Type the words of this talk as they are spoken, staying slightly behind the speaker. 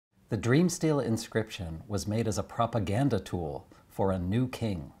The dream stela inscription was made as a propaganda tool for a new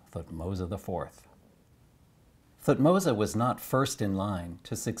king, Thutmose IV. Thutmose was not first in line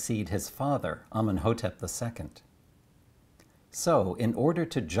to succeed his father, Amenhotep II. So, in order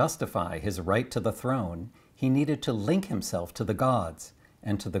to justify his right to the throne, he needed to link himself to the gods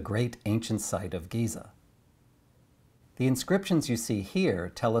and to the great ancient site of Giza. The inscriptions you see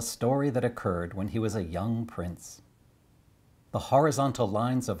here tell a story that occurred when he was a young prince. The horizontal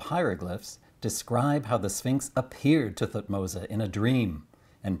lines of hieroglyphs describe how the Sphinx appeared to Thutmose in a dream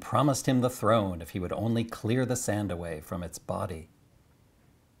and promised him the throne if he would only clear the sand away from its body.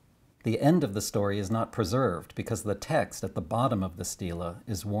 The end of the story is not preserved because the text at the bottom of the stela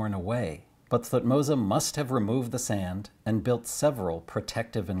is worn away, but Thutmose must have removed the sand and built several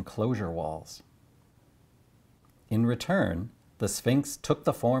protective enclosure walls. In return, the Sphinx took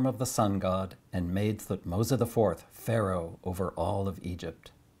the form of the sun god and made Thutmose IV pharaoh over all of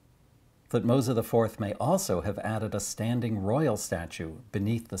Egypt. Thutmose IV may also have added a standing royal statue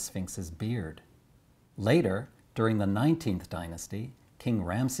beneath the Sphinx's beard. Later, during the 19th dynasty, King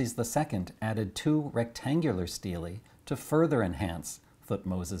Ramses II added 2 rectangular stelae to further enhance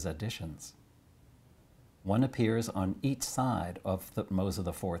Thutmose's additions. One appears on each side of Thutmose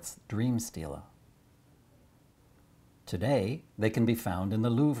IV's dream stela. Today, they can be found in the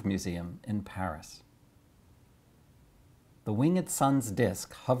Louvre Museum in Paris. The winged sun's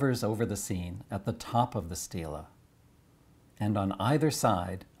disk hovers over the scene at the top of the stela, and on either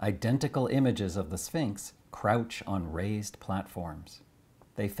side, identical images of the Sphinx crouch on raised platforms.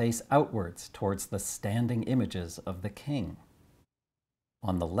 They face outwards towards the standing images of the king.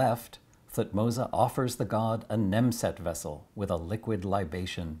 On the left, Thutmose offers the god a nemset vessel with a liquid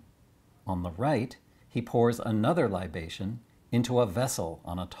libation. On the right, he pours another libation into a vessel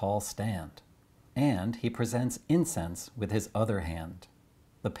on a tall stand, and he presents incense with his other hand.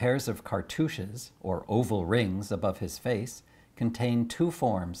 The pairs of cartouches, or oval rings above his face, contain 2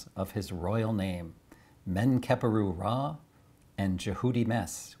 forms of his royal name, Menkeperu Ra and Jehudi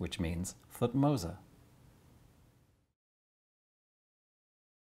Mes, which means Thutmose.